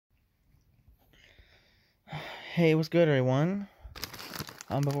Hey, what's good, everyone?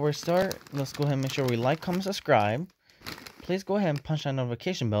 Before we start, let's go ahead and make sure we like, comment, subscribe. Please go ahead and punch that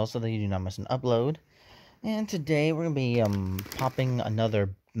notification bell so that you do not miss an upload. And today we're gonna be popping another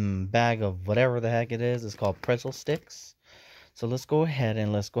bag of whatever the heck it is. It's called pretzel sticks. So let's go ahead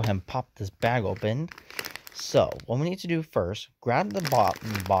and pop this bag open. So what we need to do first, grab the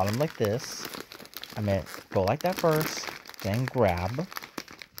bottom like this. Go like that first, then grab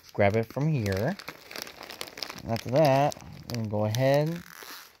it from here. After that, we're gonna go ahead,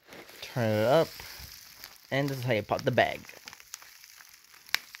 turn it up, and this is how you pop the bag.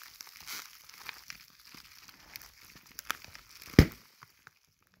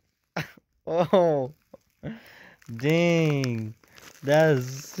 Oh, dang, that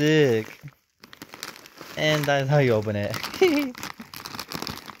is sick. And that is how you open it.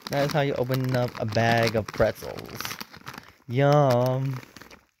 That is how you open up a bag of pretzels. Yum.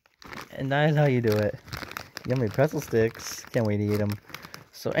 And that is how you do it. Yummy pretzel sticks. Can't wait to eat them.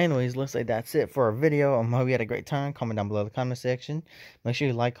 So anyways, looks like that's it for our video. I hope you had a great time. Comment down below in the comment section. Make sure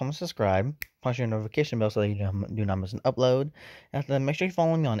you like, comment, subscribe. Punch your notification bell so that you do not miss an upload. After that, make sure you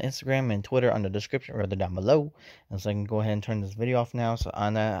follow me on Instagram and Twitter under the description or down below. And so I can go ahead and turn this video off now. So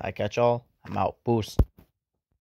on that, I catch y'all. I'm out. Boost.